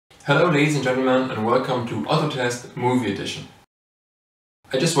Hello ladies and gentlemen and welcome to Otto Test Movie Edition.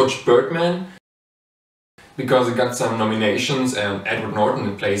 I just watched Birdman because it got some nominations and Edward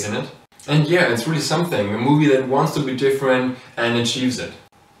Norton plays in it. And yeah, it's really something, a movie that wants to be different and achieves it.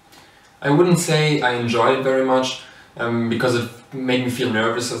 I wouldn't say I enjoyed it very much because it made me feel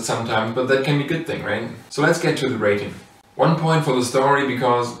nervous at sometimes, but that can be a good thing, right? So let's get to the rating. 1 point for the story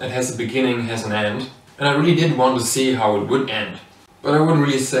because it has a beginning, has an end, and I really did want to see how it would end. But I wouldn't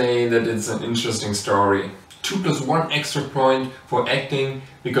really say that it's an interesting story. 2 plus 1 extra point for acting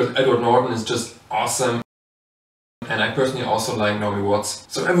because Edward Norton is just awesome and I personally also like Naomi Watts.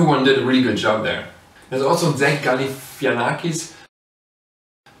 So everyone did a really good job there. There's also Zach Galifianakis,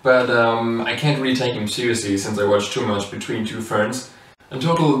 but I can't really take him seriously since I watched too much Between Two Ferns. In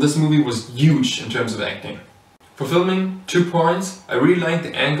total, this movie was huge in terms of acting. For filming, 2 points. I really liked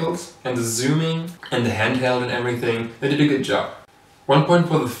the angles and the zooming and the handheld and everything. They did a good job. 1 point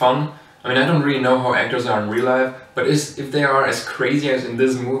for the fun. I mean, I don't really know how actors are in real life, but if they are as crazy as in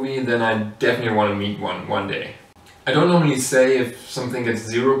this movie, then I definitely want to meet one day. I don't normally say if something gets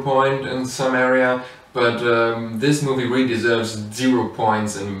 0 point in some area, but this movie really deserves 0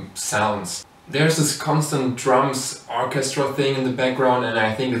 points in sounds. There's this constant drums orchestra thing in the background and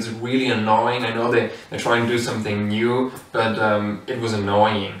I think it's really annoying. I know they're trying to do something new, but it was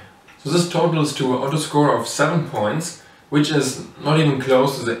annoying. So this totals to an auto score of 7 points, which is not even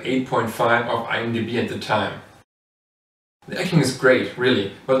close to the 8.5 of imdb at the time. The acting is great,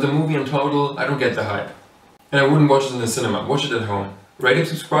 really, but the movie in total, I don't get the hype. And I wouldn't watch it in the cinema, watch it at home. Rate and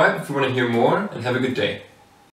subscribe if you want to hear more, and have a good day.